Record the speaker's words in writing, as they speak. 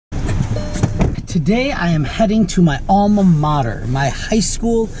Today I am heading to my alma mater, my high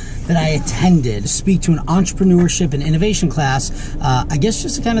school that I attended, to speak to an entrepreneurship and innovation class, I guess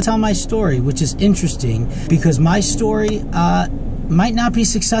just to kind of tell my story, which is interesting because my story might not be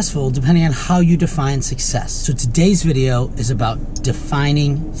successful depending on how you define success. So today's video is about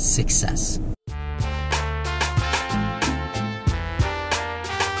defining success.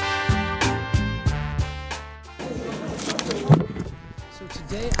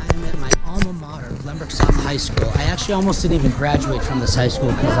 Today I am at my alma mater, High School. I actually almost didn't even graduate from this high school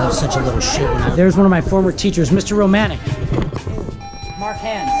because I was such a little shit when I was. There's one of my former teachers, Mr. Romantic. Mark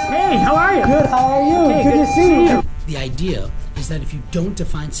Hands. Hey, how are you? Good, how are you? Okay, good to see you. The idea is that if you don't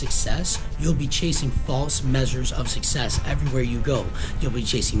define success, you'll be chasing false measures of success everywhere you go. You'll be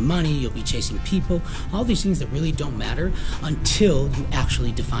chasing money, you'll be chasing people, all these things that really don't matter until you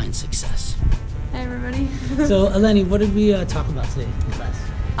actually define success. Hey everybody. So Eleni, what did we talk about today in class?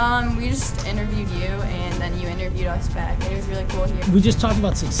 We just interviewed you and then you interviewed us back. It was really cool here. We just talked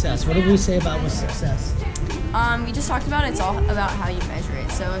about success. What did we say about what's success? We just talked about it's all about how you measure it.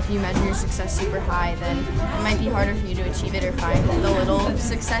 So if you measure your success super high, then it might be harder for you to achieve it or find the little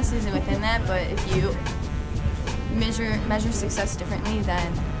successes within that. But if you measure success differently,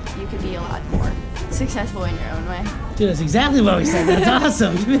 then you could be a lot more successful in your own way. Dude, that's exactly what we said. That's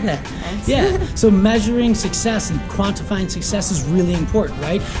awesome. Do that. Thanks. Yeah. So measuring success and quantifying success is really important,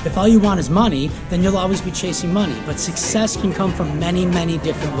 right? If all you want is money, then you'll always be chasing money. But success can come from many, many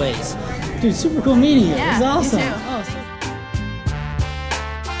different ways. Dude, super cool meeting you. Yeah, It was awesome. You too. Oh,